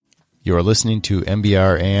You're listening to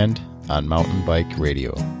MBR and on Mountain Bike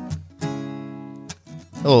Radio.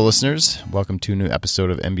 Hello, listeners. Welcome to a new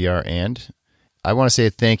episode of MBR and. I want to say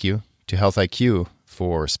thank you to Health IQ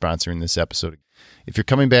for sponsoring this episode. If you're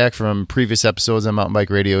coming back from previous episodes on Mountain Bike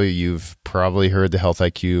Radio, you've probably heard the Health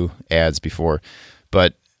IQ ads before.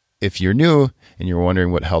 But if you're new and you're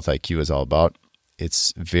wondering what Health IQ is all about,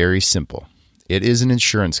 it's very simple. It is an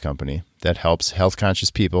insurance company that helps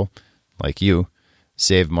health-conscious people like you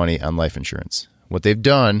save money on life insurance. What they've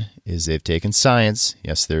done is they've taken science,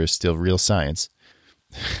 yes, there is still real science,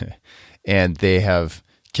 and they have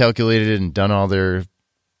calculated and done all their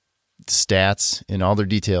stats and all their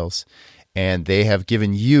details, and they have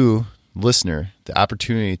given you, listener, the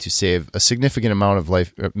opportunity to save a significant amount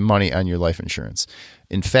of money on your life insurance.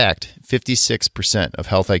 In fact, 56% of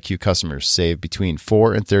Health IQ customers save between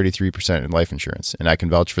 4 and 33% in life insurance. And I can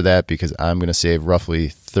vouch for that because I'm going to save roughly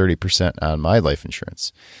 30% on my life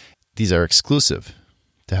insurance. These are exclusive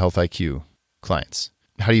to Health IQ clients.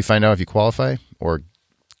 How do you find out if you qualify or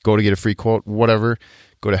go to get a free quote, whatever?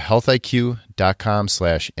 Go to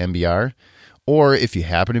healthiq.com/MBR. Or if you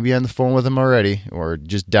happen to be on the phone with them already or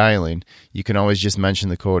just dialing, you can always just mention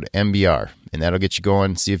the code MBR, and that'll get you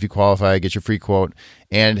going, see if you qualify, get your free quote,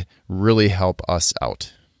 and really help us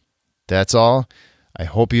out. That's all. I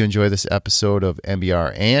hope you enjoy this episode of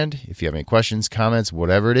MBR, and if you have any questions, comments,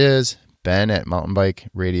 whatever it is,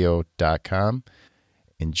 ben@mountainbikeradio.com.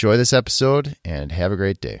 Enjoy this episode, and have a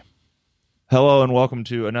great day. Hello, and welcome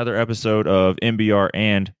to another episode of MBR,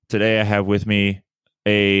 and today I have with me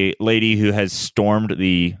a lady who has stormed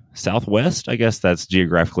the Southwest, I guess that's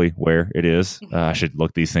geographically where it is. I should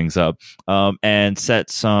look these things up. And set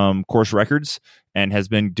some course records and has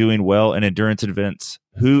been doing well in endurance events.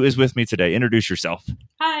 Who is with me today? Introduce yourself.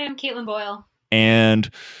 Hi, I'm Kaitlyn Boyle. And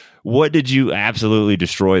what did you absolutely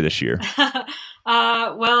destroy this year? Well,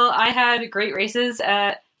 I had great races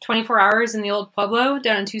at 24 Hours in the Old Pueblo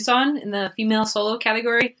down in Tucson in the female solo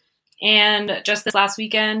category. And just this last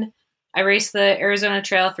weekend, I raced the Arizona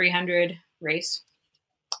Trail 300 race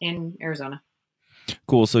in Arizona.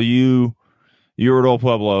 Cool. So you were at Old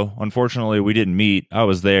Pueblo. Unfortunately, we didn't meet. I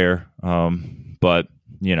was there, but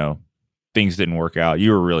things didn't work out.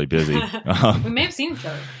 You were really busy. We may have seen each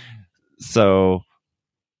other. So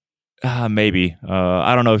maybe.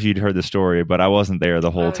 I don't know if you'd heard the story, but I wasn't there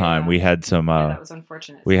the whole time. Yeah. We had some. That was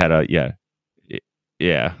unfortunate. We had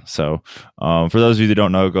Yeah. So for those of you that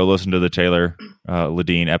don't know, go listen to the Taylor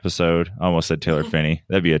Lideen episode. I almost said Taylor Finney.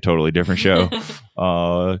 That'd be a totally different show.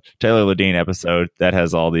 Taylor Lideen episode that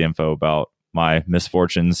has all the info about my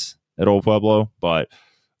misfortunes at Old Pueblo. But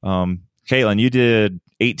Kaitlyn, you did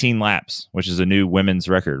 18 laps, which is a new women's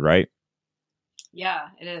record, right? Yeah,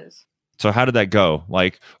 it is. So how did that go?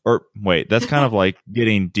 That's kind of like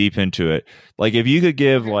getting deep into it. Like if you could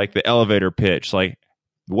give like the elevator pitch, like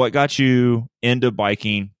what got you into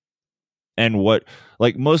biking and what,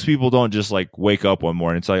 like most people don't just like wake up one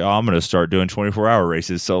morning. It's like, oh, I'm going to start doing 24-hour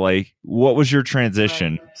races. So like, what was your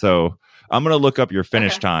transition? Right. So I'm going to look up your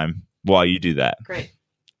finish time while you do that. Great.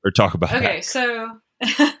 Or talk about that. Okay. So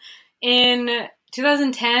in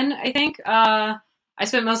 2010, I think, I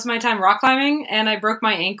spent most of my time rock climbing and I broke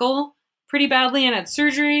my ankle pretty badly and had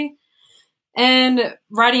surgery, and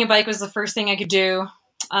riding a bike was the first thing I could do.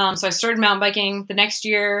 So I started mountain biking. The next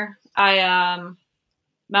year, I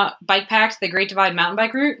bike packed the Great Divide mountain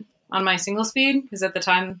bike route on my single speed because at the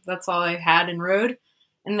time that's all I had and rode,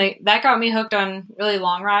 and that got me hooked on really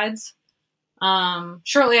long rides.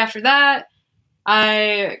 Shortly after that,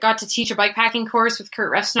 I got to teach a bike packing course with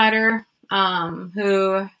Kurt Refsnyder,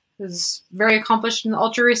 who was very accomplished in the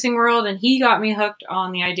ultra racing world, and he got me hooked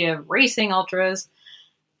on the idea of racing ultras.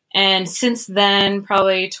 And since then,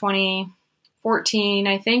 probably 2014,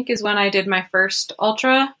 I think, is when I did my first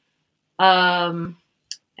ultra. And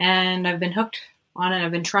I've been hooked on it.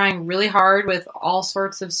 I've been trying really hard with all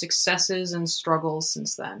sorts of successes and struggles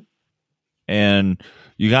since then. And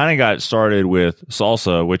you kind of got started with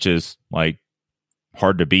salsa, which is like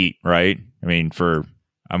hard to beat, right? I mean,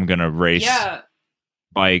 I'm going to race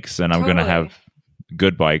bikes and I'm going to have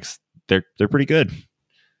good bikes. They're pretty good.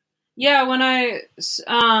 Yeah. When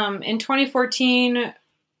in 2014,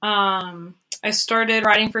 I started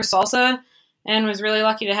riding for salsa and was really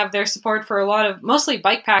lucky to have their support for a lot of mostly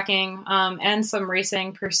bike packing, and some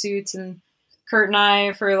racing pursuits. And Kurt and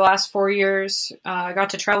I, for the last 4 years, got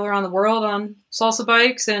to travel around the world on salsa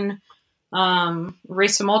bikes and,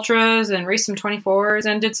 race some ultras and race some 24s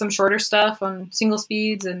and did some shorter stuff on single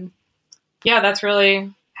speeds. And yeah, that's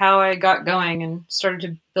really how I got going and started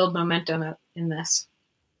to build momentum in this.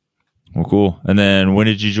 Well, cool. And then when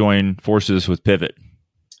did you join forces with Pivot?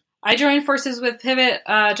 I joined forces with Pivot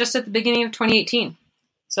just at the beginning of 2018.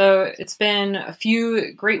 So it's been a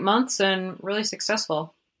few great months and really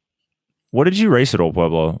successful. What did you race at Old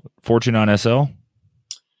Pueblo? Fortune on SL?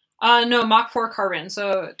 No, Mach 4 carbon,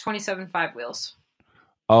 so 27.5 wheels.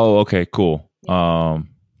 Oh, okay, cool. Yeah.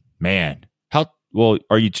 Man, how tall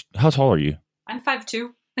are you? I'm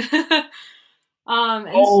 5'2".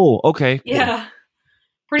 Okay, cool. Yeah,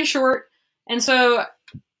 pretty short. And so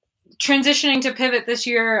transitioning to Pivot this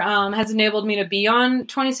year has enabled me to be on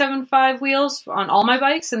 27.5 wheels on all my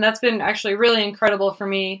bikes, and that's been actually really incredible for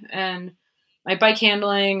me and my bike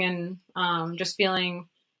handling and just feeling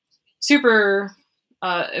super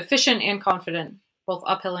efficient and confident, both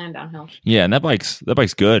uphill and downhill. Yeah, and that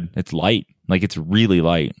bike's good. It's light, like it's really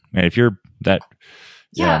light. And if you're that,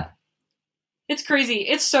 yeah, it's crazy.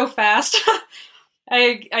 It's so fast.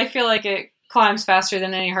 I feel like it climbs faster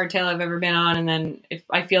than any hardtail I've ever been on, and then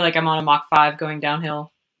I feel like I'm on a Mach 5 going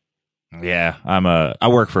downhill. Yeah, I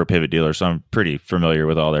work for a Pivot dealer, so I'm pretty familiar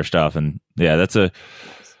with all their stuff, and yeah,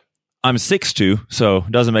 I'm 6'2", so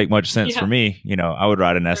it doesn't make much sense for me. You know, I would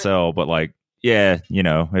ride an SL, but like, yeah, you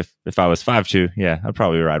know, if I was 5'2", yeah, I'd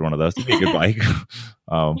probably ride one of those. It'd be a good bike.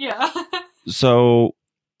 Yeah. So,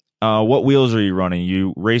 what wheels are you running?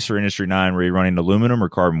 You Racer Industry 9, were you running aluminum or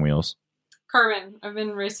carbon wheels? Carbon. I've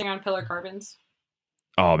been racing on pillar carbons.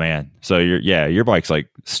 Oh man. So your bike's like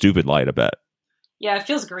stupid light, I bet. Yeah, it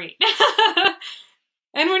feels great.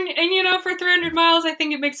 and you know, for 300 miles, I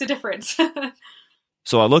think it makes a difference.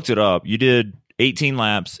 So I looked it up. You did 18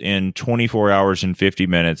 laps in 24 hours and 50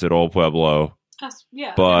 minutes at Old Pueblo.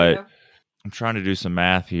 Yeah. But I'm trying to do some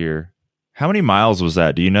math here. How many miles was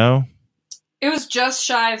that? Do you know? It was just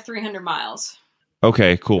shy of 300 miles.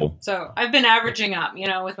 Okay, cool. So I've been averaging up, you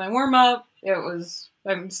know, with my warm up. I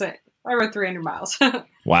rode 300 miles.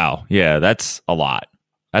 Wow. Yeah, that's a lot.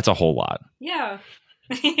 That's a whole lot. Yeah.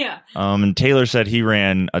 Yeah. And Taylor said he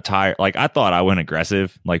ran a tire. Like, I thought I went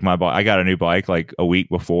aggressive. Like, I got a new bike like a week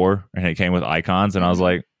before, and it came with icons, and I was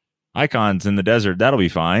like, icons in the desert, that'll be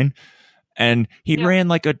fine. And he ran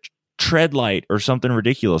like a tread light or something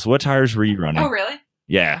ridiculous. What tires were you running? Oh, really?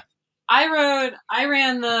 Yeah. I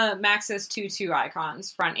ran the Maxxis 2.2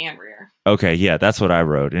 icons, front and rear. Okay, yeah, that's what I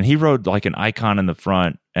rode. And he rode like an icon in the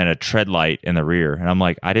front and a tread light in the rear. And I'm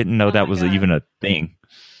like, I didn't know that was even a thing.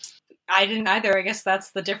 I didn't either. I guess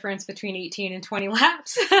that's the difference between 18 and 20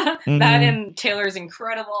 laps. That and Taylor's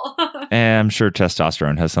incredible. And I'm sure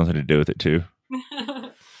testosterone has something to do with it too.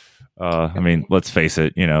 I mean, let's face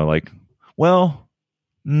it, you know, like, well,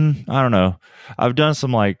 I don't know. I've done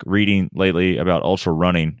some like reading lately about ultra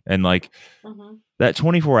running, and like that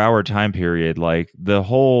 24-hour time period, like the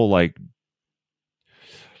whole like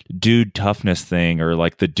dude toughness thing or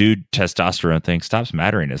like the dude testosterone thing stops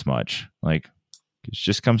mattering as much. Like, it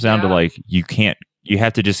just comes down to like, you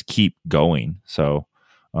have to just keep going. So,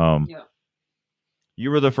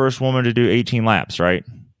 you were the first woman to do 18 laps, right?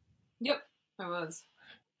 Yep, I was.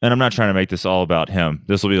 And I'm not trying to make this all about him.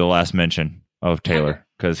 This will be the last mention of Taylor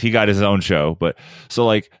because he got his own show. But so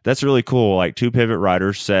like, that's really cool. Like, two Pivot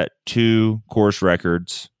riders set 2 course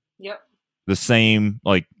records. Yep. The same,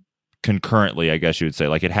 like concurrently, I guess you would say,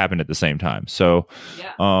 like it happened at the same time. So,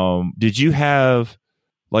 did you have,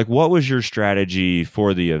 like, what was your strategy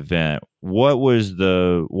for the event?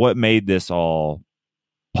 What made this all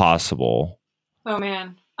possible? Oh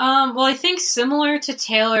man. Well, I think similar to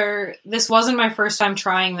Taylor, this wasn't my first time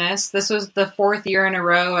trying this. This was the 4th year in a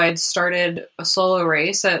row I'd started a solo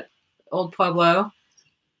race at Old Pueblo.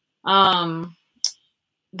 The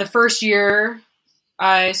first year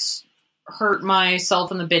I hurt myself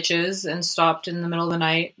in the bitches and stopped in the middle of the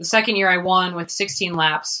night. The second year I won with 16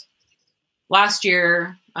 laps. Last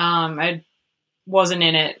year, I wasn't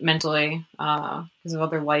in it mentally because of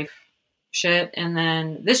other life shit. And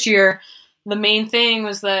then this year, the main thing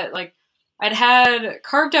was that like I'd had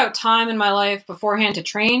carved out time in my life beforehand to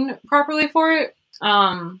train properly for it.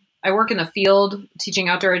 I work in the field teaching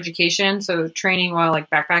outdoor education, so training while like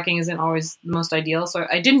backpacking isn't always the most ideal. So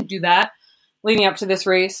I didn't do that leading up to this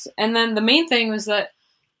race. And then the main thing was that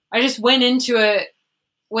I just went into it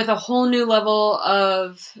with a whole new level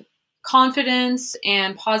of confidence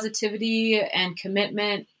and positivity and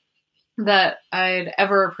commitment that I'd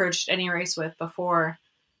ever approached any race with before.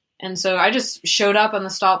 And so I just showed up on the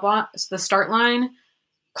start line,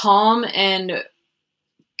 calm and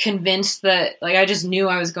convinced that like I just knew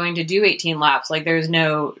I was going to do 18 laps. Like there's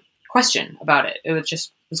no question about it. It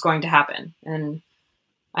was going to happen. And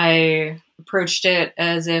I approached it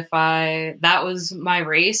as if that was my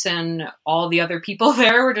race and all the other people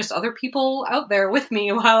there were just other people out there with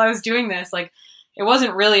me while I was doing this. Like it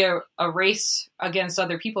wasn't really a race against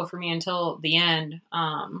other people for me until the end.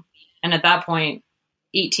 And at that point,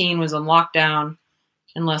 18 was on lockdown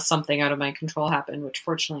unless something out of my control happened, which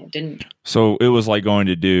fortunately it didn't. So it was like going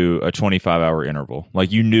to do a 25-hour interval.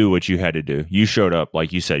 Like you knew what you had to do. You showed up,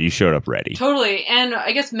 like you said, you showed up ready. Totally. And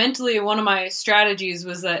I guess mentally, one of my strategies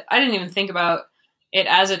was that I didn't even think about it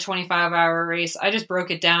as a 25-hour race. I just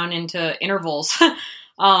broke it down into intervals.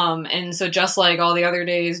 And so just like all the other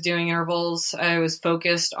days doing intervals, I was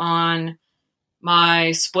focused on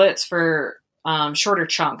my splits for shorter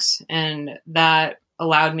chunks. And that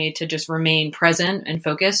allowed me to just remain present and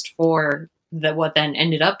focused for what then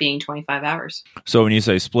ended up being 25 hours. So when you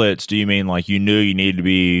say splits, do you mean like you knew you needed to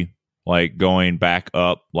be like going back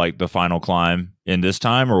up like the final climb in this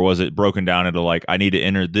time, or was it broken down into like I need to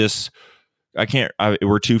enter this?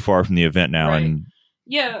 We're too far from the event now, Right. and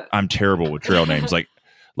Yeah, I'm terrible with trail names.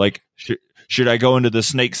 Like should I go into the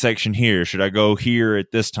snake section here? Should I go here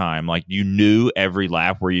at this time? Like you knew every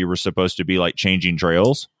lap where you were supposed to be like changing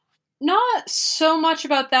trails. not so much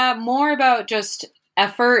about that, more about just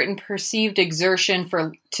effort and perceived exertion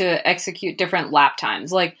to execute different lap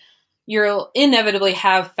times. Like you'll inevitably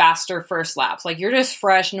have faster first laps. Like you're just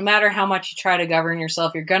fresh. No matter how much you try to govern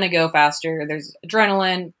yourself, you're going to go faster. There's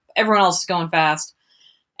adrenaline. Everyone else is going fast.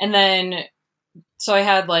 And then, so I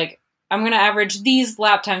had like, I'm going to average these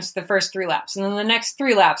lap times for the first 3 laps. And then the next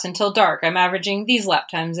 3 laps until dark, I'm averaging these lap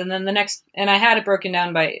times. And then and I had it broken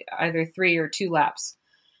down by either 3 or 2 laps.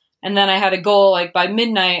 And then I had a goal, like by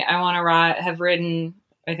midnight, I want to have ridden,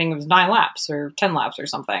 I think it was 9 laps or 10 laps or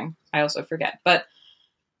something. I also forget.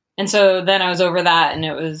 And so then I was over that, and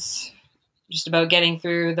it was just about getting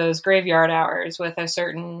through those graveyard hours with a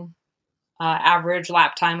certain average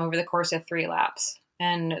lap time over the course of 3 laps.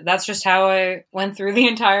 And that's just how I went through the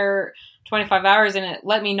entire 25 hours. And it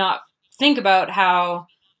let me not think about how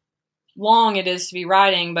long it is to be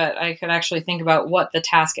riding, but I could actually think about what the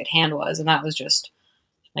task at hand was. And that was just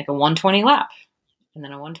like a 120 lap and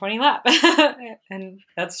then a 120 lap. And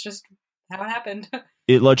that's just how it happened.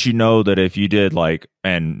 It lets you know that if you did like,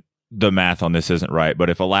 and the math on this isn't right, but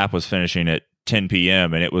if a lap was finishing at 10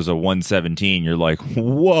 p.m. and it was a 117, you're like,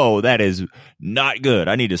 whoa, that is not good.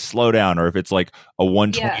 I need to slow down. Or if it's like a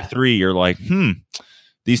 123, you're like,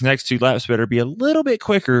 these next 2 laps better be a little bit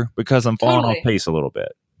quicker because I'm falling off pace a little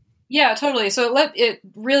bit. Yeah, totally. So it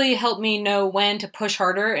really helped me know when to push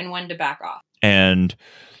harder and when to back off. And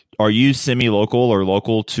are you semi-local or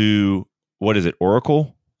local to, what is it,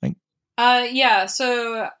 Oracle? Yeah,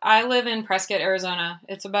 so I live in Prescott, Arizona.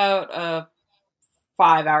 It's about a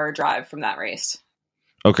 5-hour drive from that race.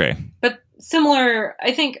 Okay. But similar,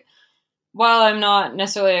 I think, while I'm not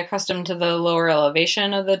necessarily accustomed to the lower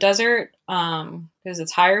elevation of the desert, because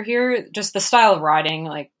it's higher here, just the style of riding,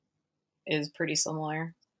 like, is pretty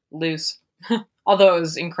similar. Loose. Although it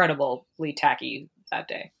was incredibly tacky that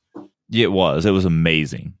day. Yeah, it was. It was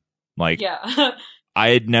amazing. Like, yeah. I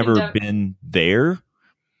had never been there,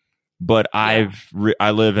 but I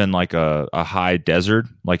live in like a high desert,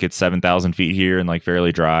 like it's 7,000 feet here and like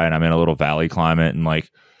fairly dry, and I'm in a little valley climate, and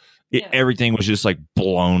like everything was just like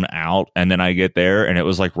blown out. And then I get there and it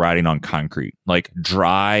was like riding on concrete, like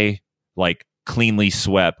dry, like cleanly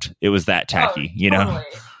swept. It was that tacky, you know?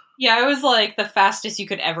 Yeah, it was like the fastest you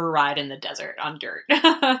could ever ride in the desert on dirt.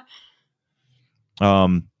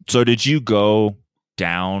 So did you go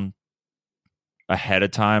down ahead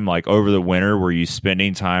of time, like over the winter? Were you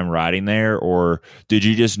spending time riding there, or did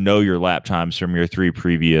you just know your lap times from your 3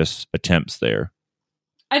 previous attempts there?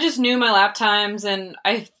 I just knew my lap times, and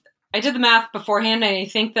I did the math beforehand, and I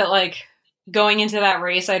think that like going into that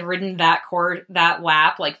race, I'd ridden that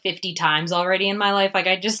lap like 50 times already in my life. Like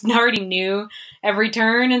I just already knew every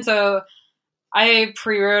turn, and so I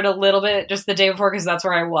pre-rode a little bit just the day before because that's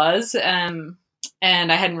where I was, and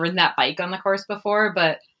I hadn't ridden that bike on the course before,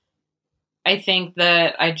 but I think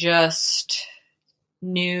that I just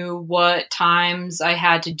knew what times I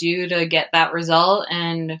had to do to get that result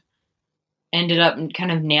and ended up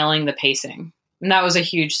kind of nailing the pacing. And that was a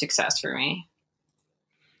huge success for me.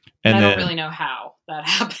 And I don't really know how that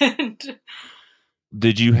happened.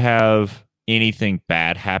 Did you have anything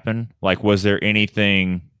bad happen? Like, was there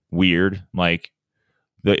anything weird? Like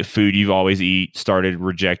the food you've always eat started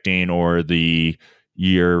rejecting, or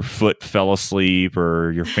your foot fell asleep,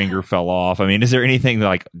 or your finger fell off? I mean, is there anything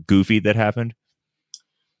like goofy that happened?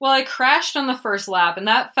 Well, I crashed on the first lap, and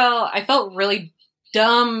I felt really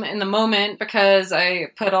dumb in the moment because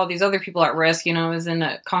I put all these other people at risk. You know, I was in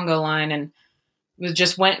a Congo line and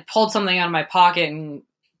pulled something out of my pocket and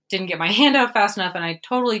didn't get my hand out fast enough, and I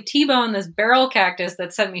totally T-boned this barrel cactus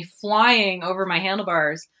that sent me flying over my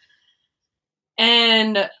handlebars.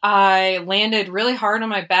 And I landed really hard on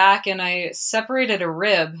my back, and I separated a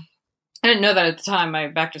rib. I didn't know that at the time. My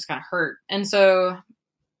back just kind of hurt. And so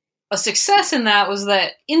a success in that was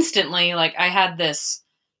that instantly, like, I had this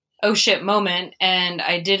oh shit moment, and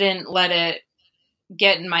I didn't let it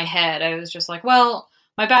get in my head. I was just like, well,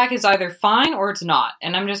 my back is either fine or it's not.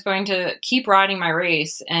 And I'm just going to keep riding my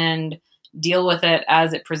race and deal with it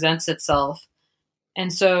as it presents itself.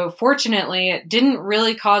 And so fortunately, it didn't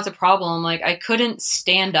really cause a problem. Like, I couldn't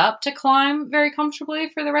stand up to climb very comfortably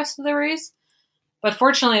for the rest of the race. But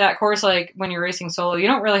fortunately, that course, like, when you're racing solo, you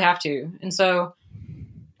don't really have to. And so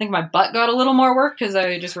I think my butt got a little more work because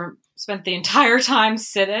I just spent the entire time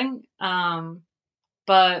sitting.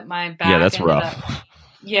 But my back... Yeah, that's rough.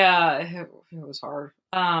 It was hard.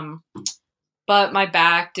 But my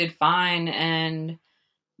back did fine. And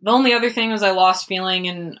the only other thing was I lost feeling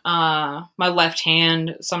in my left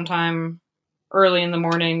hand sometime early in the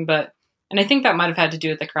morning. And I think that might have had to do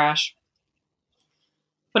with the crash.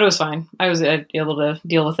 But it was fine. I was able to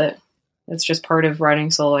deal with it. It's just part of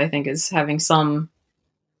riding solo, I think, is having some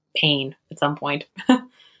pain at some point.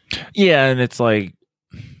 Yeah, and it's like,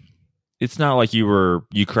 it's not like you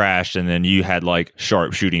crashed and then you had like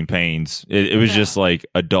sharp shooting pains. It was just like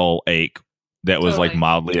a dull ache that was like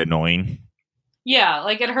mildly annoying. Yeah,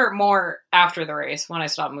 like it hurt more after the race when I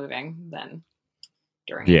stopped moving than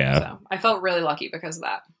during it. So I felt really lucky because of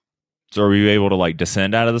that. So were you able to like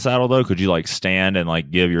descend out of the saddle though? Could you like stand and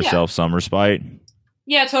like give yourself some respite?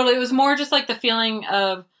 Yeah, totally. It was more just like the feeling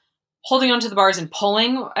of holding onto the bars and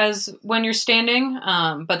pulling as when you're standing,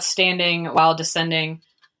 but standing while descending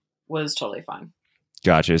was totally fine.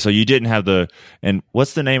 Gotcha. So you didn't have and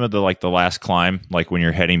what's the name of the last climb? Like when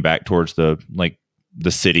you're heading back towards the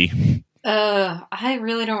city? I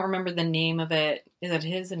really don't remember the name of it. Is it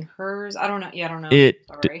his and hers? I don't know. Yeah, I don't know.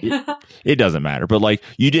 It doesn't matter. But like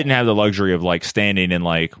you didn't have the luxury of like standing in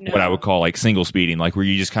what I would call like single speeding, like where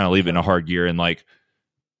you just kind of leave it in a hard gear and like,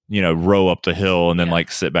 row up the hill and then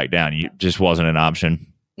like sit back down. You just wasn't an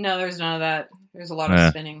option. No, there's none of that. There's a lot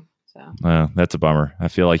of spinning. So that's a bummer. I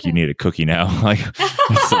feel like you need a cookie now.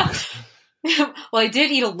 Well, I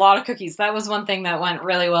did eat a lot of cookies. That was one thing that went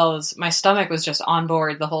really well. Was my stomach was just on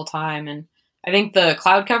board the whole time, and I think the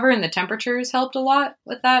cloud cover and the temperatures helped a lot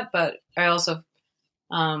with that. But I also,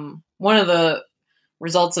 one of the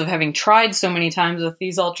results of having tried so many times with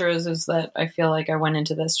these ultras is that I feel like I went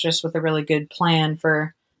into this just with a really good plan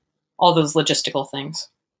for all those logistical things.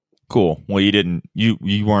 Cool. Well,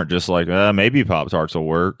 you weren't just like, maybe Pop-Tarts will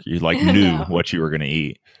work. You knew what you were going to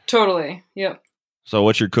eat. Totally. Yep. So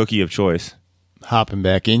what's your cookie of choice? Hopping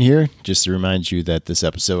back in here, just to remind you that this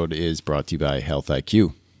episode is brought to you by Health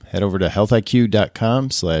IQ. Head over to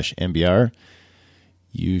healthiq.com/MBR.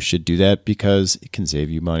 You should do that because it can save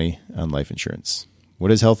you money on life insurance.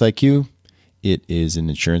 What is Health IQ? It is an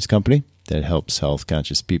insurance company that helps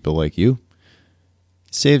health-conscious people like you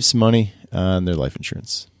save some money on their life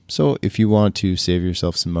insurance. So if you want to save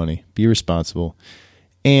yourself some money, be responsible,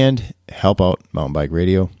 and help out Mountain Bike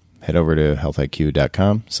Radio, head over to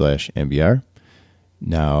healthiq.com/MBR.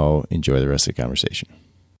 Now enjoy the rest of the conversation.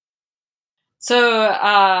 So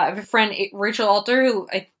I have a friend, Rachel Alter, who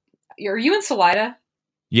are you in Salida?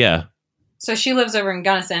 Yeah. So she lives over in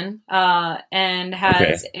Gunnison and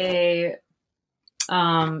has a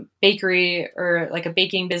bakery or like a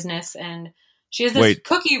baking business, and she has this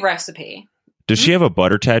cookie recipe. Does she have a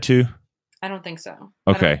butter tattoo? I don't think so.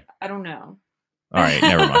 Okay. I don't know. All right,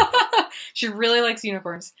 never mind. She really likes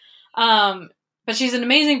unicorns. But she's an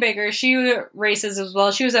amazing baker. She races as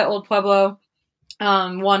well. She was at Old Pueblo,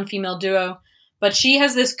 one female duo. But she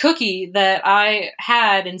has this cookie that I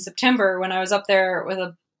had in September when I was up there with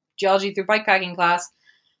a geology through bikepacking class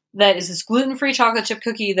that is this gluten-free chocolate chip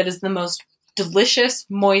cookie that is the most delicious,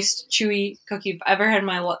 moist, chewy cookie I've ever had in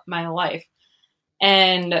my life.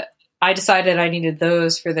 And I decided I needed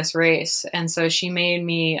those for this race. And so she made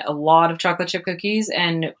me a lot of chocolate chip cookies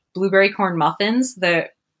and blueberry corn muffins. The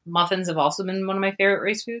muffins have also been one of my favorite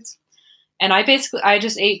race foods. And I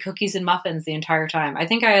just ate cookies and muffins the entire time. I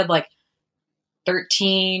think I had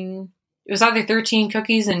 13, it was either 13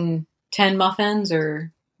 cookies and 10 muffins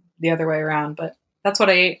or the other way around, but that's what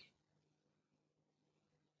I ate.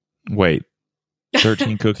 Wait,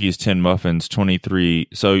 13 cookies, 10 muffins, 23.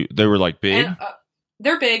 So they were big? And,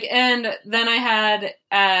 they're big. And then I had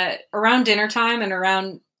at around dinner time and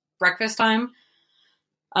around breakfast time,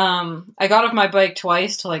 I got off my bike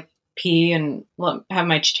twice to pee and have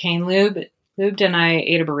my chain lubed, and I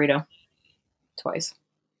ate a burrito twice.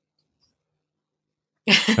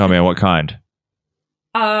 Oh man, what kind?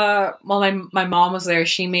 Well, my mom was there.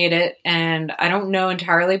 She made it, and I don't know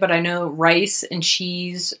entirely, but I know rice and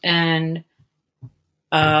cheese and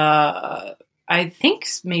I think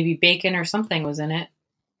maybe bacon or something was in it.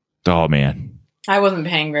 Oh man. I wasn't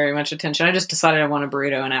paying very much attention. I just decided I want a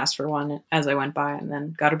burrito and asked for one as I went by, and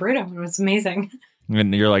then got a burrito. It was amazing.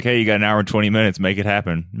 And you're like, hey, you got an hour and 20 minutes, make it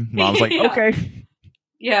happen. Mom's like, Yeah. okay.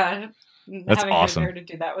 Yeah. That's Having awesome. her to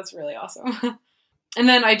do that was really awesome. And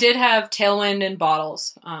then I did have Tailwind in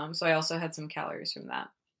bottles. So I also had some calories from that.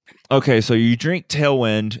 Okay, so you drink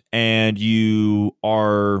Tailwind and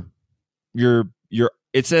you're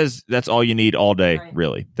it says that's all you need all day, Right.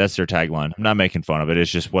 really. That's their tagline. I'm not making fun of it.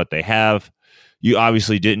 It's just what they have. You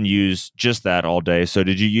obviously didn't use just that all day. So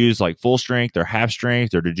did you use like full strength or half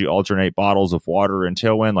strength, or did you alternate bottles of water and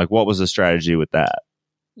Tailwind? Like, what was the strategy with that?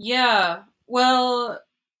 Yeah. Well,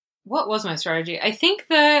 what was my strategy? I think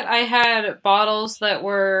that I had bottles that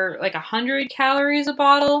were like 100 calories a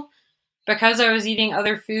bottle because I was eating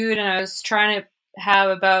other food and I was trying to have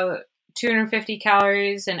about 250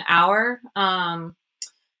 calories an hour.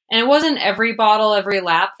 And it wasn't every bottle, every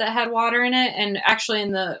lap that had water in it. And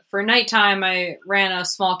actually for nighttime, I ran a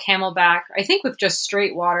small Camelback, I think with just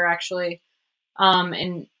straight water actually.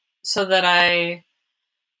 And so that I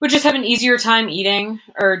would just have an easier time eating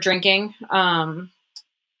or drinking,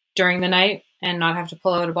 during the night and not have to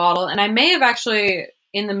pull out a bottle. And I may have actually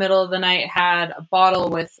in the middle of the night had a bottle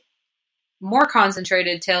with more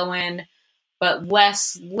concentrated Tailwind, but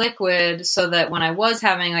less liquid, so that when I was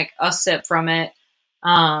having like a sip from it,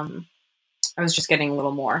 I was just getting a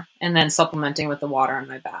little more and then supplementing with the water on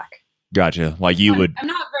my back. Gotcha. Like you would. I'm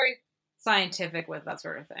not very scientific with that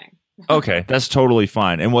sort of thing. Okay, that's totally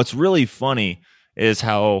fine. And what's really funny is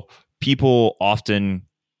how people often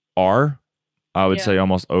are, I would say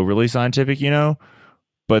almost overly scientific,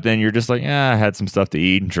 but then you're just like, I had some stuff to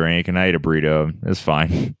eat and drink and I ate a burrito. It's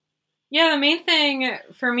fine. Yeah, the main thing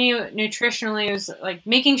for me nutritionally was like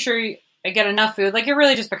making sure I get enough food. Like it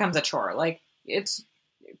really just becomes a chore. Like it's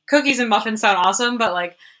cookies and muffins sound awesome, but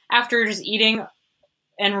like after just eating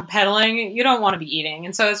and pedaling, you don't want to be eating.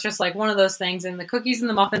 And so it's just like one of those things. And the cookies and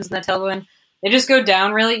the muffins and the Tailwind, they just go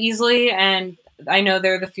down really easily. And I know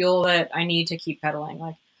they're the fuel that I need to keep pedaling.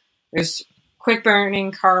 Like there's quick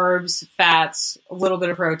burning carbs, fats, a little bit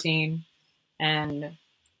of protein, and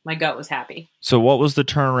my gut was happy. So what was the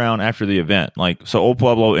turnaround after the event? Like, so Old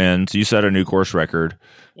Pueblo ends, you set a new course record,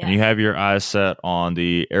 and you have your eyes set on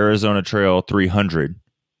the Arizona Trail 300.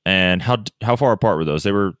 And how far apart were those?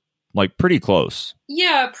 They were like pretty close.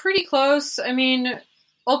 Yeah, pretty close. I mean,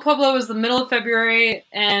 Old Pueblo was the middle of February,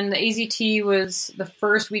 and the AZT was the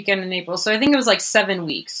first weekend in April. So I think it was like 7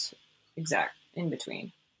 weeks exact in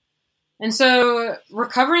between. And so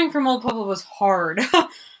recovering from Old Pueblo was hard.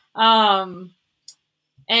 And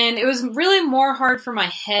it was really more hard for my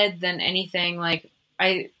head than anything. Like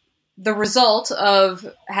the result of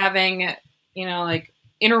having, like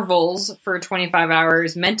intervals for 25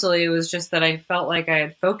 hours mentally was just that I felt like I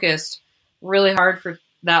had focused really hard for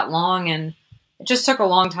that long. And it just took a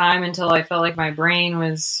long time until I felt like my brain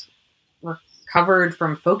was recovered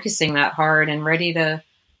from focusing that hard and ready to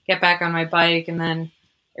get back on my bike. And then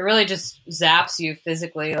it really just zaps you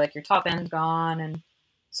physically, like your top end's gone. And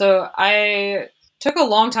so I took a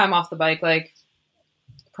long time off the bike, like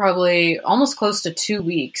probably almost close to 2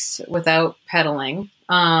 weeks without pedaling.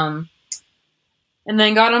 And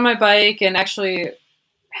then got on my bike and actually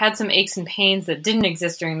had some aches and pains that didn't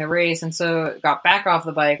exist during the race. And so got back off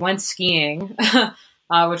the bike, went skiing,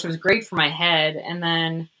 which was great for my head. And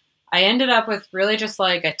then I ended up with really just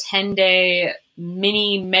like a 10-day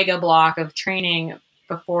mini mega block of training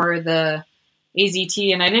before the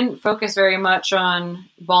AZT, and I didn't focus very much on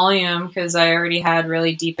volume because I already had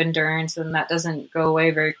really deep endurance, and that doesn't go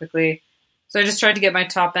away very quickly. So I just tried to get my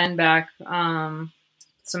top end back, some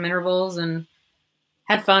intervals, and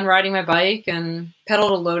had fun riding my bike and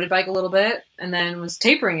pedaled a loaded bike a little bit, and then was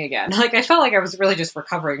tapering again. Like I felt like I was really just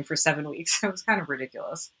recovering for 7 weeks. It was kind of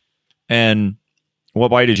ridiculous. And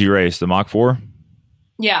what bike did you race? The Mach 4?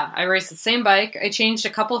 Yeah, I raced the same bike. I changed a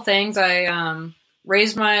couple things. I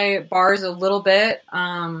raised my bars a little bit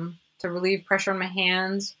to relieve pressure on my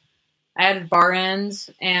hands. I added bar ends,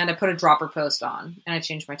 and I put a dropper post on, and I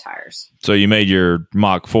changed my tires. So you made your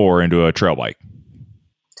Mach 4 into a trail bike.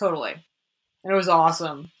 Totally. And it was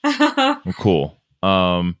awesome. Cool.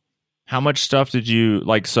 How much stuff did you,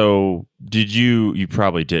 like, so did you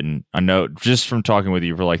probably didn't. I know, just from talking with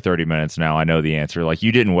you for like 30 minutes now, I know the answer. Like,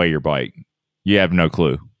 you didn't weigh your bike. You have no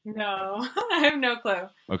clue. No, I have no clue.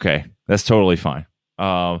 Okay, that's totally fine.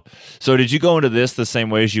 So did you go into this the same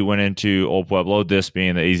way as you went into Old Pueblo, this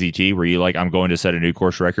being the AZT, where you like, I'm going to set a new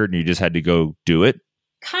course record, and you just had to go do it?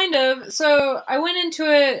 Kind of. So I went into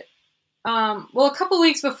it, a couple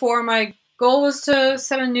weeks before. My goal was to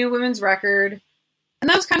set a new women's record, and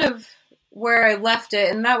that was kind of where I left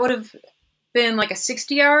it. And that would have been like a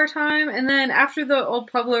 60-hour time. And then after the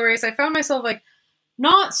Old Pueblo race, I found myself like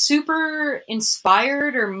not super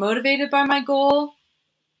inspired or motivated by my goal.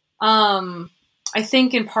 I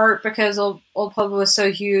think in part because Old Pueblo was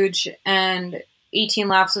so huge and 18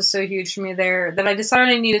 laps was so huge for me there that I decided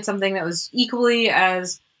I needed something that was equally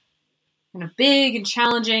as kind of big and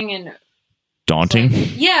challenging and daunting.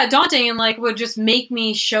 Daunting, and like would just make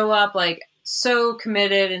me show up like so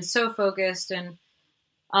committed and so focused, and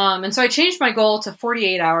so I changed my goal to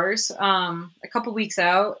 48 hours a couple weeks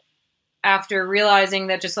out after realizing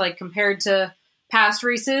that just like compared to past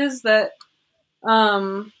races that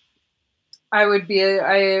I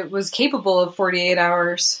was capable of 48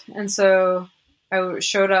 hours. And so I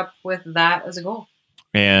showed up with that as a goal.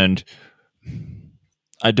 And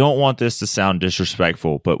I don't want this to sound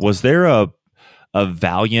disrespectful, but was there a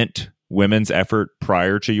valiant women's effort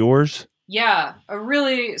prior to yours? Yeah, a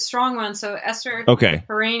really strong one. So Esther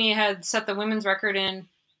Perani had set the women's record in, I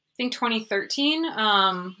think, 2013.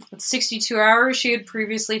 With 62 hours. She had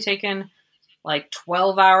previously taken like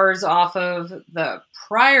 12 hours off of the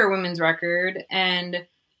prior women's record, and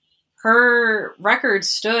her record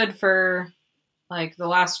stood for like the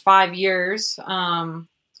last 5 years,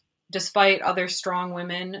 despite other strong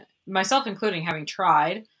women, myself including, having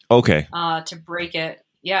tried to break it.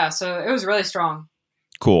 Yeah, so it was really strong.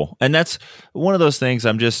 Cool. And that's one of those things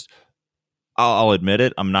I'll admit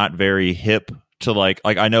it, I'm not very hip to like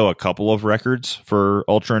I know a couple of records for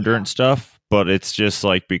ultra endurance stuff, but it's just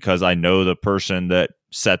like because I know the person that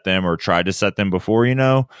set them or tried to set them before,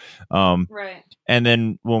 Right. And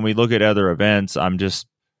then when we look at other events,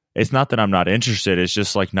 it's not that I'm not interested. It's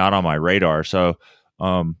just like not on my radar. So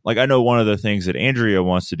like I know one of the things that Andrea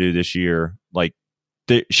wants to do this year, like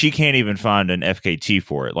she can't even find an FKT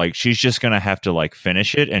for it. Like she's just going to have to like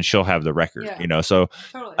finish it and she'll have the record, so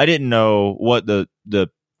totally. I didn't know what the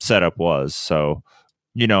setup was. So,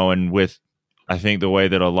 and with, I think the way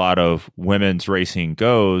that a lot of women's racing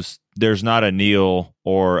goes, there's not a Neil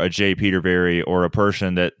or a Jay Peterberry or a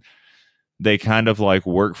person that they kind of like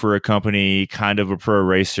work for a company, kind of a pro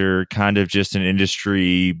racer, kind of just an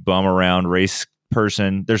industry bum around race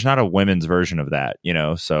person. There's not a women's version of that,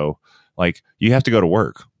 so like you have to go to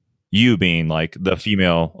work, you being like the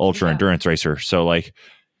female ultra endurance racer. So like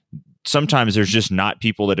sometimes there's just not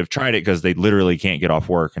people that have tried it because they literally can't get off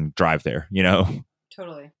work and drive there,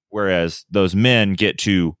 Totally. Whereas those men get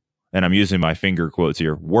to, and I'm using my finger quotes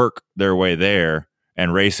here, work their way there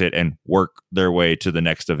and race it and work their way to the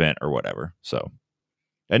next event or whatever. So,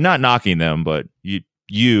 and not knocking them, but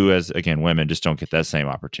you as, again, women just don't get that same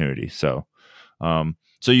opportunity. So,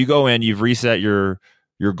 so you go in, you've reset your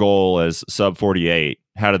goal as sub 48.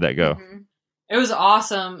 How did that go? Mm-hmm. It was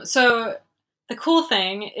awesome. So the cool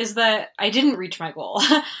thing is that I didn't reach my goal.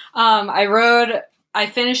 I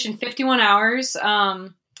finished in 51 hours.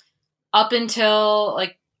 Up until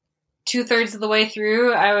like 2/3 of the way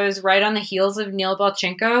through, I was right on the heels of Neil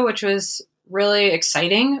Belchenko, which was really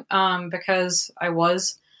exciting because I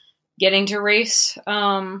was getting to race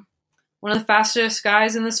one of the fastest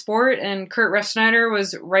guys in the sport, and Kurt Refsnyder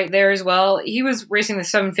was right there as well. He was racing the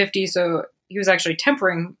 750, so he was actually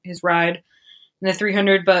tempering his ride in the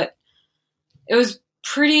 300, but it was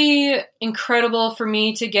pretty incredible for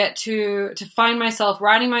me to get to find myself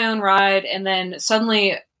riding my own ride and then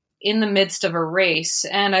suddenly in the midst of a race.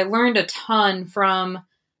 And I learned a ton from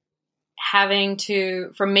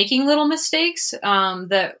making little mistakes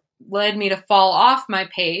that led me to fall off my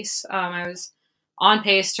pace. I was on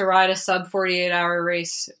pace to ride a sub 48-hour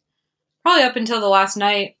race probably up until the last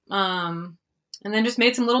night, and then just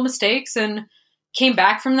made some little mistakes and came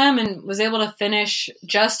back from them and was able to finish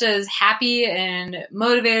just as happy and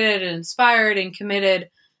motivated and inspired and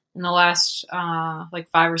committed in the last like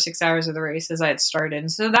 5 or 6 hours of the race as I had started.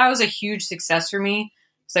 And so that was a huge success for me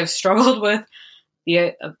because I've struggled with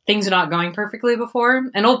the things not going perfectly before.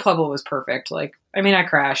 And Old Pueblo was perfect. Like, I mean, I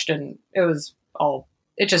crashed and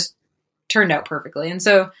it just turned out perfectly. And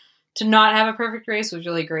so to not have a perfect race was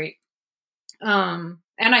really great.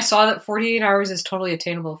 And I saw that 48 hours is totally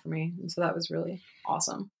attainable for me. And so that was really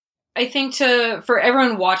awesome. I think for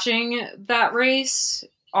everyone watching that race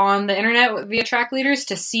on the internet via track leaders,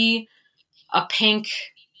 to see a pink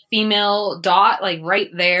female dot like right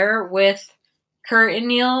there with Kurt and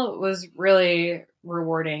Neil was really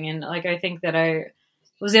rewarding. And like, I think that I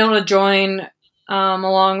was able to join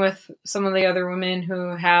along with some of the other women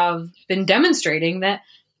who have been demonstrating that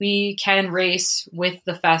we can race with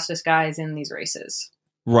the fastest guys in these races.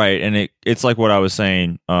 Right. And it's like what I was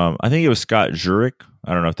saying. I think it was Scott Jurek.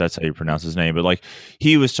 I don't know if that's how you pronounce his name, but like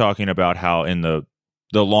he was talking about how in the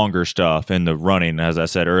longer stuff and the running, as I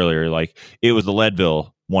said earlier, like it was the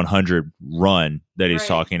Leadville 100 run that he's Right.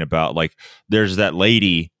 talking about. Like there's that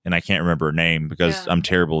lady, and I can't remember her name because I'm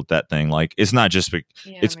terrible at that thing. Like it's not just,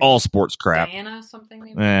 it's all sports crap. Diana something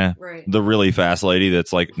maybe? Right. The really fast lady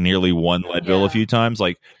that's like nearly won Leadville a few times.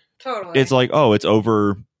 Like totally. it's like, oh, it's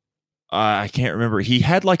over. I can't remember. He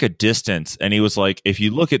had like a distance, and he was like, if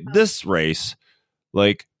you look at this race,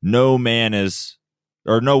 like no man is,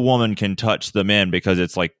 or no woman can touch the men because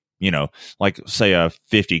it's like, you know, like say a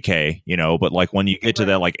 50K, you know, but like when you get to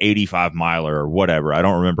that like 85 miler or whatever, I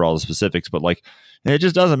don't remember all the specifics, but like it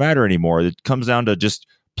just doesn't matter anymore. It comes down to just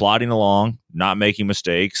plodding along, not making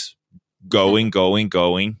mistakes, going,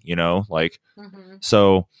 you know, like,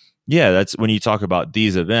 so yeah, that's when you talk about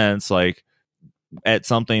these events, like at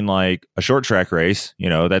something like a short track race, you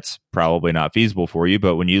know, that's probably not feasible for you.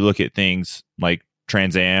 But when you look at things like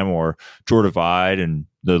Trans Am or Tour Divide and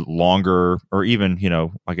the longer, or even, you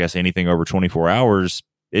know, I guess anything over 24 hours,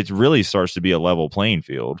 it really starts to be a level playing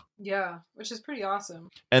field. Yeah, which is pretty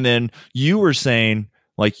awesome. And then you were saying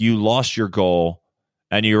like you lost your goal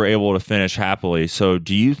and you were able to finish happily. So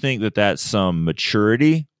do you think that that's some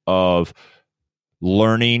maturity of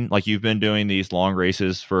learning? Like you've been doing these long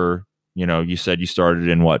races for, you know, you said you started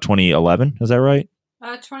in what, 2011? Is that right?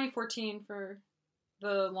 2014 for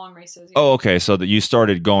the long races. Yeah. Oh, okay. So that you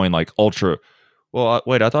started going like ultra. Well,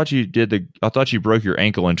 wait, I thought you broke your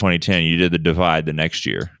ankle in 2010. You did the Divide the next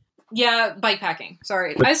year. Yeah, bikepacking.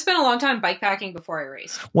 Sorry. I spent a long time bikepacking before I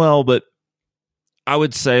raced. Well, but I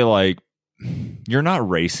would say like you're not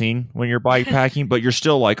racing when you're bikepacking, but you're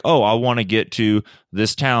still like, oh, I want to get to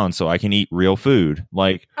this town so I can eat real food.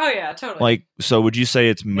 Like, oh yeah, totally. Like, so would you say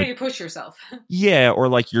it's you push yourself? Yeah, or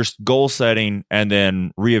like your goal setting and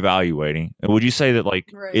then reevaluating. And would you say that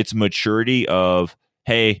like it's maturity of,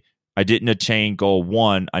 hey, I didn't attain goal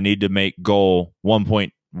 1, I need to make goal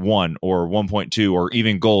 1.1 or 1.2 or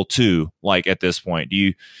even goal 2? Like at this point,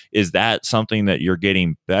 is that something that you're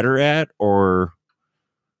getting better at, or?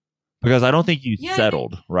 Because I don't think you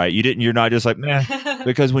settled, right? You're not just like, meh.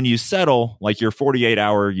 Because when you settle, like your 48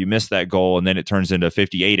 hour, you miss that goal and then it turns into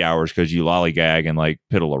 58 hours because you lollygag and like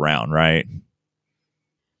piddle around, right?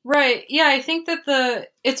 Right. Yeah, I think that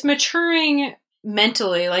it's maturing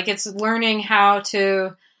mentally. Like it's learning how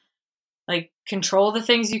to like control the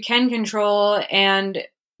things you can control and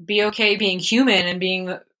be okay being human and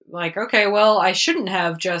being like, okay, well, I shouldn't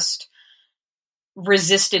have just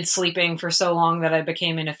resisted sleeping for so long that I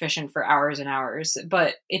became inefficient for hours and hours,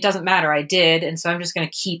 but it doesn't matter. I did. And so I'm just going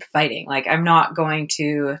to keep fighting. Like I'm not going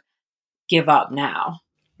to give up now.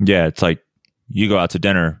 Yeah. It's like you go out to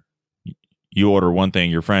dinner, you order one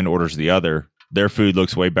thing, your friend orders the other. Their food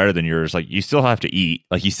looks way better than yours. Like you still have to eat,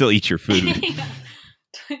 like you still eat your food.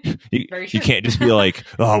 You can't just be like,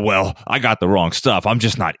 oh, well, I got the wrong stuff, I'm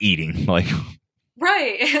just not eating. Like,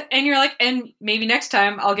 right. And you're like, and maybe next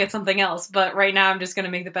time I'll get something else. But right now I'm just going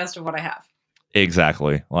to make the best of what I have.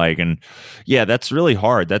 Exactly. Like, and yeah, that's really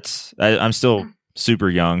hard. I'm still super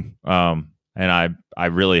young. And I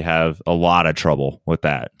really have a lot of trouble with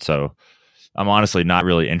that. So I'm honestly not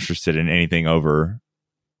really interested in anything over,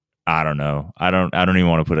 I don't know. I don't even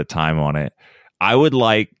want to put a time on it. I would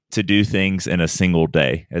like to do things in a single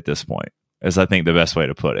day at this point, is I think the best way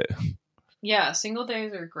to put it. Yeah. Single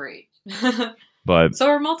days are great. But so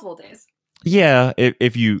are multiple days. Yeah,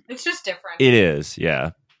 it's just different. It is, yeah.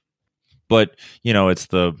 But you know, it's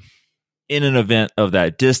in an event of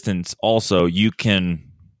that distance, also you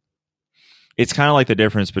can. It's kind of like the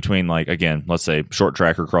difference between like, again, let's say short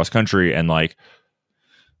track or cross country and like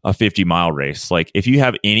a 50-mile race. Like if you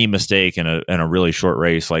have any mistake in a really short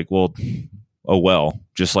race, like, well, oh well,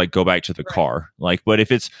 just like go back to the car. Like, but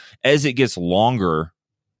if it's as it gets longer,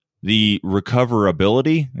 the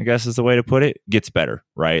recoverability, I guess is the way to put it, gets better,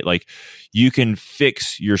 right? Like you can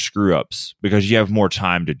fix your screw ups because you have more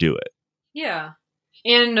time to do it. Yeah.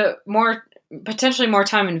 And potentially more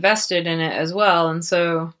time invested in it as well. And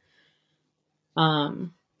so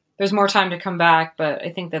there's more time to come back. But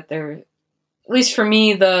I think that at least for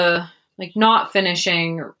me, the like not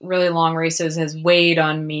finishing really long races has weighed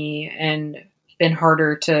on me and been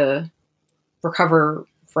harder to recover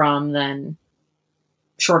from than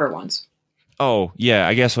shorter ones. Oh, yeah.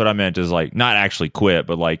 I guess what I meant is like not actually quit,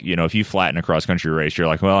 but like, you know, if you flatten a cross country race, you're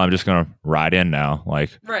like, well, I'm just going to ride in now.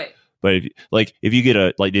 Like, right. But if you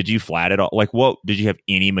get did you flat it all? Like, what did you have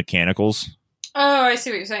any mechanicals? Oh, I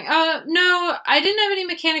see what you're saying. No, I didn't have any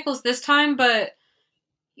mechanicals this time, but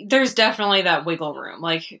there's definitely that wiggle room.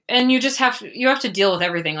 Like, and you have to deal with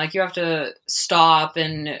everything. Like you have to stop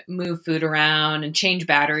and move food around and change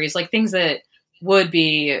batteries, like things that would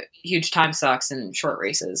be huge time sucks in short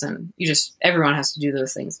races. And everyone has to do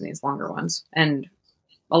those things in these longer ones. And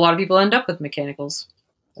a lot of people end up with mechanicals.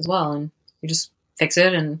 as well. And you just fix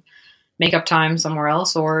it and make up time somewhere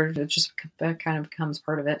else, or it just kind of becomes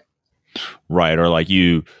part of it. Right. Or like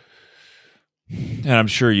and I'm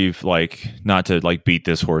sure you've like, not to like beat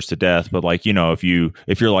this horse to death, but like, if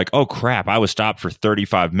you're like, oh crap, I was stopped for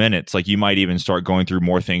 35 minutes, like you might even start going through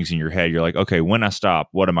more things in your head. You're like, okay, when I stop,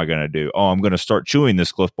 what am I going to do? Oh, I'm going to start chewing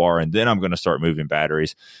this Cliff Bar, and then I'm going to start moving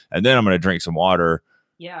batteries, and then I'm going to drink some water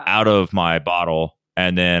out of my bottle,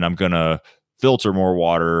 and then I'm going to filter more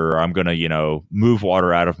water, or I'm going to, move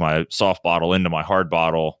water out of my soft bottle into my hard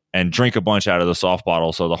bottle and drink a bunch out of the soft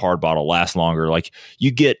bottle so the hard bottle lasts longer. Like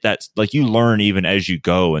you get that, like you learn even as you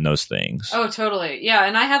go in those things. Oh, totally. Yeah.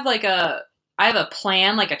 And I have a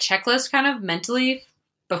plan, like a checklist kind of mentally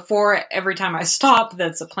before every time I stop.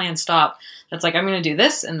 That's a planned stop. That's like, I'm going to do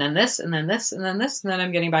this and then this and then this and then this, and then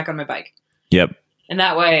I'm getting back on my bike. Yep. And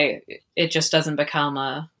that way it just doesn't become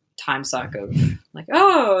a time suck of like,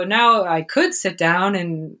 oh, now I could sit down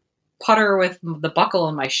and putter with the buckle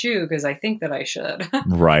in my shoe because I think that I should.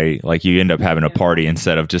 Right. Like you end up having a party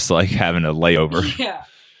instead of just like having a layover. Yeah.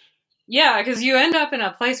 Yeah. Because you end up in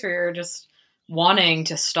a place where you're just wanting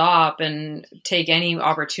to stop and take any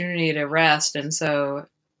opportunity to rest. And so,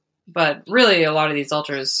 but really a lot of these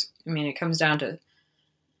ultras, I mean, it comes down to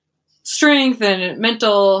strength and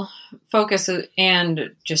mental focus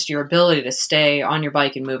and just your ability to stay on your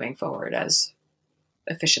bike and moving forward as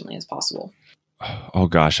efficiently as possible. Oh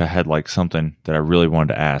gosh, I had like something that I really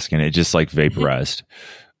wanted to ask and it just like vaporized.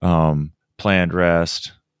 Planned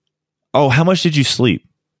rest. Oh, how much did you sleep?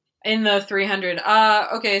 In the 300.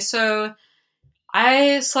 Okay, so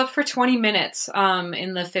I slept for 20 minutes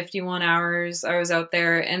in the 51 hours I was out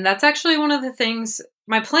there. And that's actually one of the things,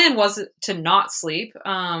 my plan was to not sleep.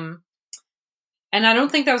 And I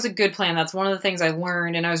don't think that was a good plan. That's one of the things I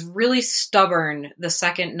learned. And I was really stubborn the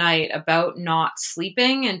second night about not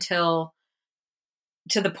sleeping until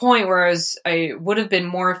to the point where I would have been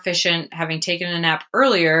more efficient having taken a nap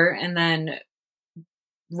earlier and then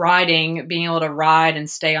being able to ride and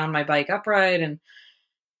stay on my bike upright and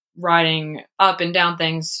riding up and down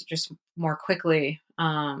things just more quickly.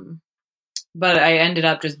 But I ended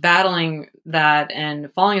up just battling that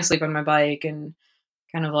and falling asleep on my bike and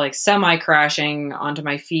kind of like semi-crashing onto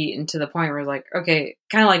my feet, and to the point where like, okay,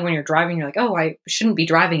 kind of like when you're driving, you're like, oh, I shouldn't be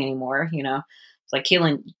driving anymore. It's like,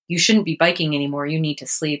 Kaitlyn, you shouldn't be biking anymore. You need to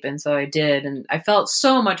sleep. And so I did. And I felt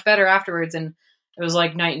so much better afterwards. And it was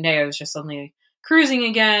like night and day. I was just suddenly cruising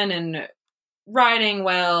again and riding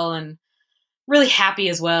well and really happy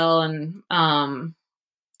as well. And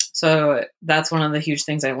so that's one of the huge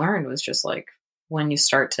things I learned was just like when you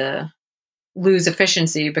start to lose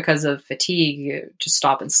efficiency because of fatigue, you just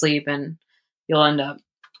stop and sleep and you'll end up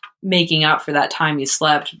making up for that time you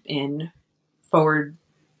slept in forward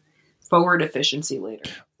efficiency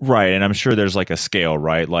later. Right. And I'm sure there's like a scale,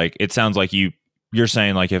 right? Like it sounds like you're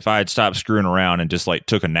saying like if I had stopped screwing around and just like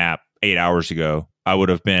took a nap 8 hours ago, I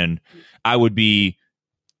would be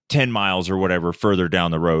 10 miles or whatever further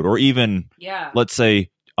down the road, or even let's say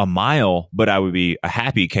a mile, but I would be a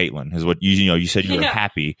happy Kaitlyn is what you said you were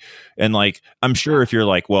happy. And like, I'm sure if you're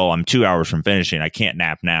like, well, I'm 2 hours from finishing, I can't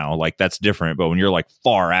nap now. Like that's different. But when you're like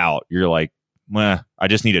far out, you're like, well, I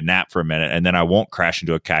just need a nap for a minute and then I won't crash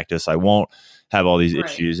into a cactus. I won't have all these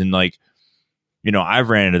issues. And like, I've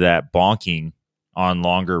ran into that bonking on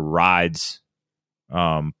longer rides,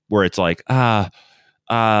 where it's like, I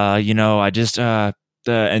just,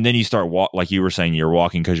 and then you start like you were saying, you're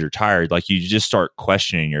walking because you're tired. Like you just start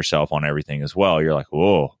questioning yourself on everything as well. You're like,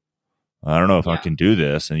 whoa, I don't know if I can do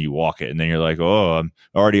this. And you walk it. And then you're like, oh, I'm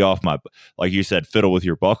already off like you said, fiddle with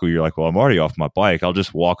your buckle. You're like, well, I'm already off my bike. I'll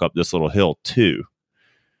just walk up this little hill too.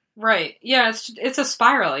 Right. Yeah. It's a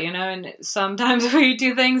spiral, and sometimes we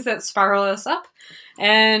do things that spiral us up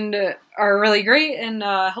and are really great and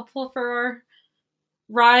helpful for our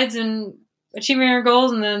rides and achieving our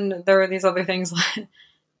goals. And then there are these other things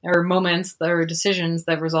or moments or decisions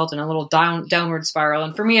that result in a little downward spiral.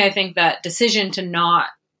 And for me, I think that the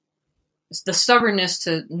stubbornness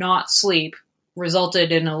to not sleep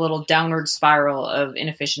resulted in a little downward spiral of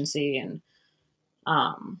inefficiency. And,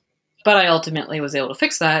 but I ultimately was able to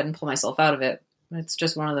fix that and pull myself out of it. It's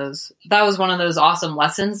just that was one of those awesome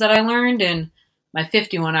lessons that I learned in my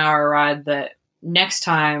 51-hour ride that next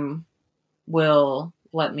time will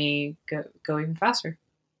let me go even faster.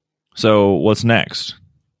 So what's next?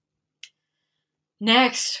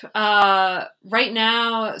 Right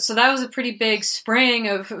now, so that was a pretty big spring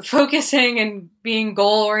of focusing and being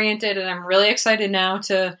goal oriented, and I'm really excited now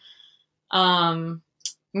to I'm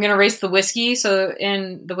gonna race the whiskey, so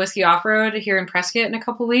in the whiskey off-road here in Prescott in a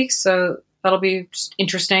couple weeks, so that'll be just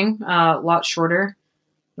interesting, a lot shorter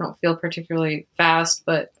I don't feel particularly fast,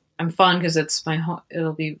 but I'm fun because it's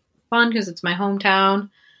it'll be fun because it's my hometown.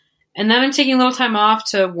 And then I'm taking a little time off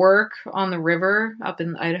to work on the river up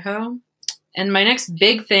in Idaho. And my next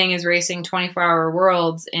big thing is racing 24-hour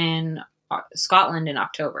worlds in Scotland in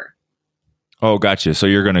October. Oh, gotcha. So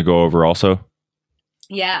you're going to go over also?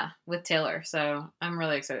 Yeah, with Taylor. So I'm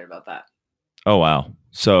really excited about that. Oh, wow.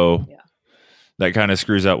 So Yeah. That kind of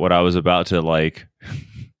screws up what I was about to like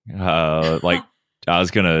I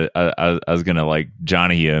was gonna like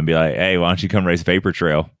Johnny you and be like, hey, why don't you come race Vapor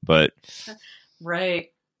Trail? But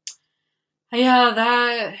right. Yeah,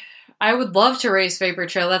 that I would love to race Vapor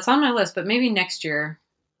Trail. That's on my list, but maybe next year.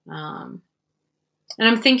 And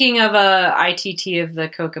I'm thinking of a ITT of the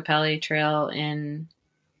Kokopelli Trail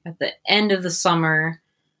at the end of the summer,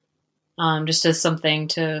 just as something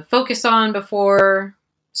to focus on before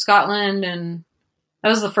Scotland. And that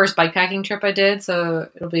was the first bikepacking trip I did, so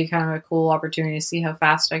it'll be kind of a cool opportunity to see how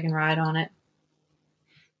fast I can ride on it.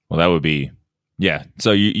 Well, that would be, yeah.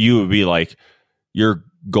 So you would be like your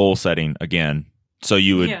goal setting again. So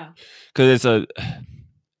you would, because and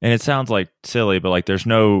it sounds like silly, but like there's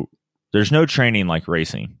no training like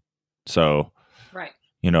racing. So, right.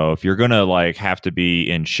 If you're gonna like have to be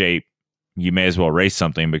in shape, you may as well race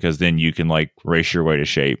something because then you can like race your way to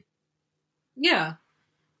shape. Yeah,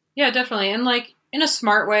 definitely, and like in a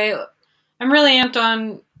smart way. I'm really amped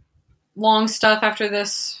on long stuff after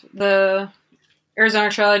the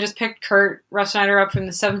Arizona Trail. I just picked Kurt Ruff-Snyder up from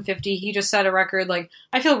the 750. He just set a record. Like,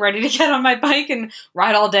 I feel ready to get on my bike and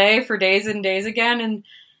ride all day for days and days again. And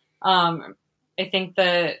I think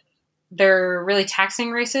that they're really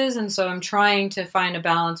taxing races. And so I'm trying to find a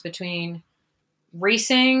balance between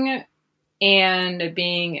racing and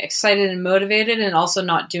being excited and motivated and also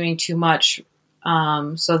not doing too much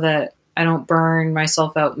so that I don't burn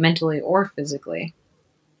myself out mentally or physically.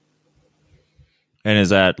 And is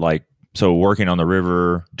that like, so working on the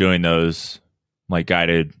river, doing those like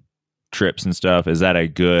guided trips and stuff, is that a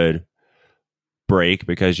good break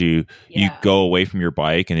because you go away from your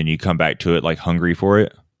bike and then you come back to it like hungry for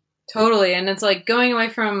it? Totally. And it's like going away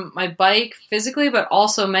from my bike physically, but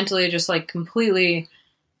also mentally, just like completely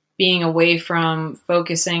being away from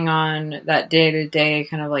focusing on that day-to-day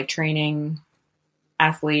kind of like training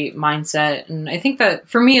athlete mindset. And I think that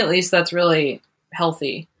for me, at least, that's really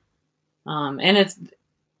healthy. And it's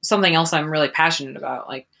something else I'm really passionate about,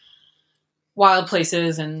 like wild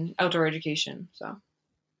places and outdoor education. So,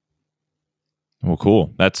 well,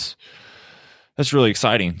 cool. That's really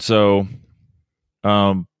exciting. So,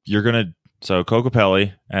 you're gonna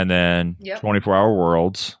Kokopelli and then 24-hour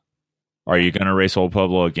worlds. Are you gonna race Old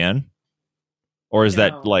Pueblo again, or is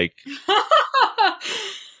that like?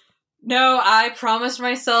 No, I promised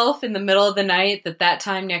myself in the middle of the night that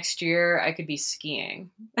time next year I could be skiing.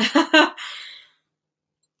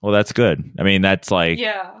 Well, that's good. I mean, that's like,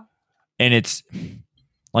 and it's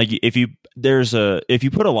like if you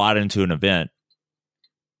put a lot into an event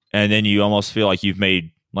and then you almost feel like you've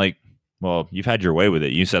made like, well, you've had your way with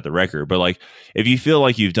it. You set the record, but like if you feel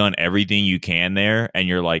like you've done everything you can there and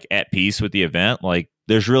you're like at peace with the event, like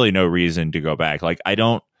there's really no reason to go back. Like I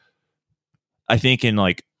think in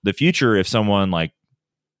like the future, if someone like,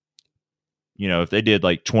 if they did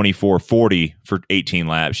like 24:40 for 18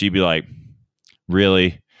 laps, you'd be like,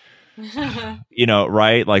 really?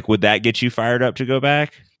 Right? Like, would that get you fired up to go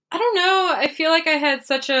back? I don't know. I feel like I had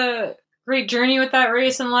such a great journey with that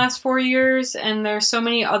race in the last 4 years, and there's so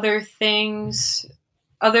many other things,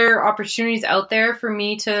 other opportunities out there for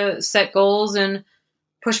me to set goals and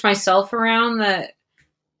push myself around that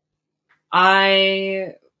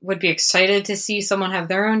I would be excited to see someone have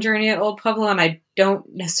their own journey at Old Pueblo, and I don't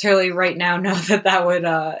necessarily right now know that would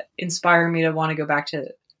inspire me to want to go back to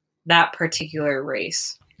that particular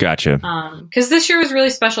race. Gotcha. Because this year was really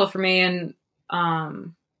special for me, and I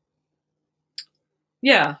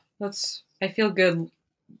feel good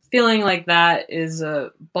feeling like that is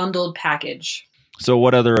a bundled package. So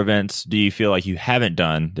what other events do you feel like you haven't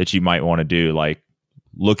done that you might want to do, like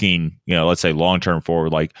looking, let's say long-term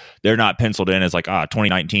forward, like they're not penciled in as like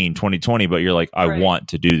 2019, 2020, but you're like, I want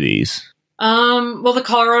to do these? Well, the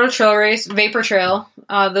Colorado Trail Race, Vapor Trail,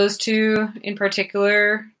 those two in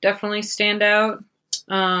particular definitely stand out.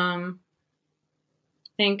 I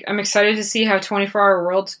think I'm excited to see how 24-hour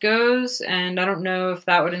worlds goes, and I don't know if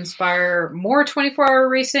that would inspire more 24-hour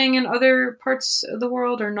racing in other parts of the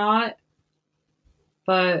world or not.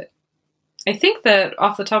 But I think that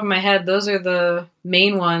off the top of my head, those are the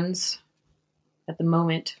main ones at the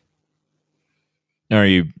moment. Are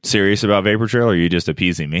you serious about Vapor Trail, or are you just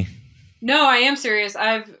appeasing me? No, I am serious.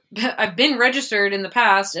 I've been registered in the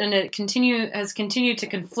past, and it has continued to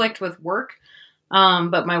conflict with work.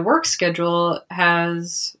 But my work schedule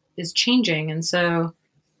is changing. And so,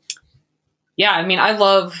 yeah, I mean, I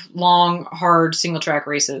love long, hard single track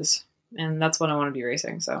races, and that's what I want to be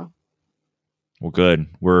racing. So, well, good.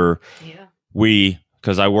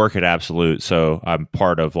 Because I work at Absolute, so I'm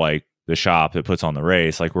part of like the shop that puts on the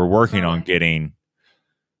race. Like we're working on getting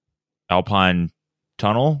Alpine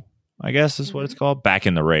Tunnel, I guess is what it's called, back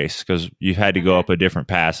in the race, because you've had to go up a different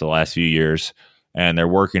pass the last few years, and they're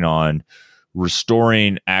working on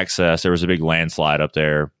restoring access. There was a big landslide up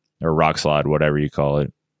there, or rock slide, whatever you call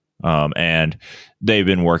it. And they've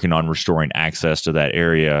been working on restoring access to that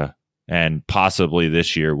area, and possibly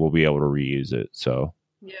this year we'll be able to reuse it. So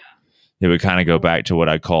it would kind of go back to what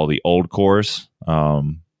I call the old course,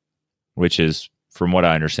 which is, from what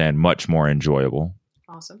I understand, much more enjoyable.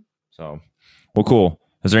 Awesome. So, well, cool.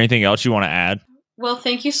 Is there anything else you want to add? Well,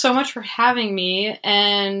 thank you so much for having me.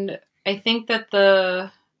 And I think that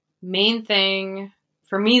the main thing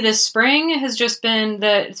for me this spring has just been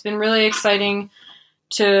that it's been really exciting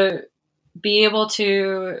to be able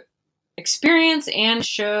to experience and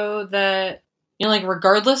show that, like,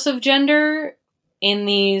 regardless of gender in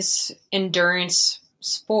these endurance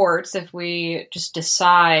sports, if we just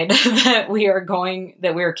decide that we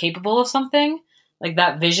are capable of something, like,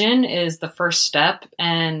 that vision is the first step,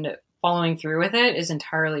 and following through with it is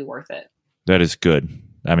entirely worth it. That is good.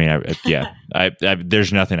 I mean,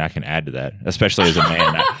 there's nothing I can add to that, especially as a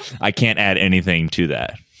man. I can't add anything to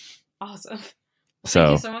that. Awesome. So,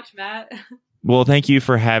 thank you so much, Matt. Well, thank you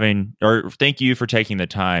for taking the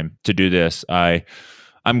time to do this.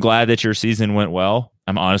 I'm glad that your season went well.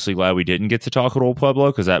 I'm honestly glad we didn't get to talk at Old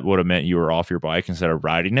Pueblo, because that would have meant you were off your bike instead of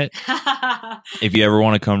riding it. If you ever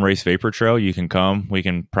want to come race Vapor Trail, you can come. We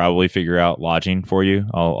can probably figure out lodging for you.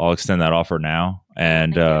 I'll extend that offer now.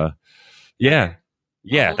 And that's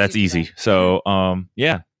easy. So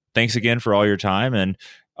thanks again for all your time. And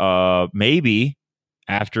maybe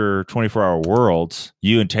after 24-hour Worlds,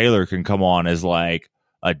 you and Taylor can come on as like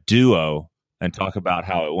a duo and talk about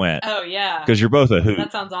how it went. Oh, yeah. Because you're both a hoot.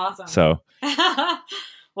 That sounds awesome. So,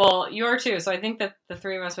 well, you are too. So I think that the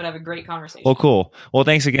three of us would have a great conversation. Well, cool. Well,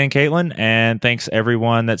 thanks again, Kaitlyn. And thanks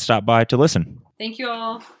everyone that stopped by to listen. Thank you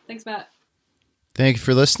all. Thanks, Matt. Thank you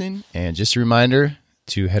for listening. And just a reminder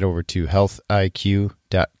to head over to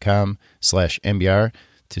healthiq.com/MBR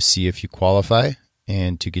to see if you qualify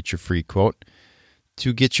and to get your free quote,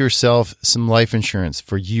 to get yourself some life insurance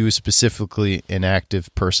for you, specifically an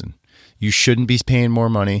active person. You shouldn't be paying more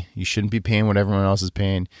money. You shouldn't be paying what everyone else is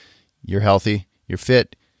paying. You're healthy. You're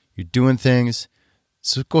fit. You're doing things.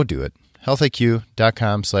 So go do it.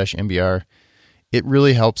 healthiq.com/MBR. It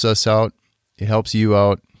really helps us out. It helps you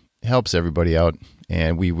out. It helps everybody out.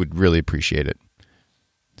 And we would really appreciate it.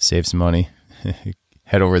 Save some money.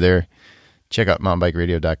 Head over there. Check out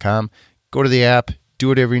mountainbikeradio.com. Go to the app. Do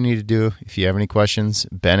whatever you need to do. If you have any questions,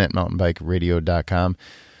 Ben at mountainbikeradio.com.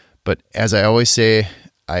 But as I always say,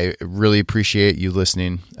 I really appreciate you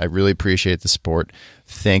listening. I really appreciate the support.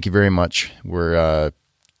 Thank you very much. We're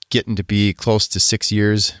getting to be close to 6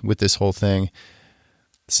 years with this whole thing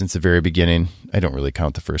since the very beginning. I don't really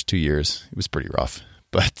count the first 2 years. It was pretty rough.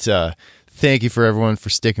 But thank you for everyone for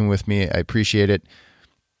sticking with me. I appreciate it.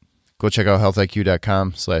 Go check out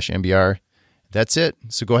healthiq.com/MBR. That's it.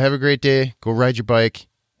 So go have a great day. Go ride your bike.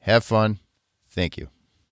 Have fun. Thank you.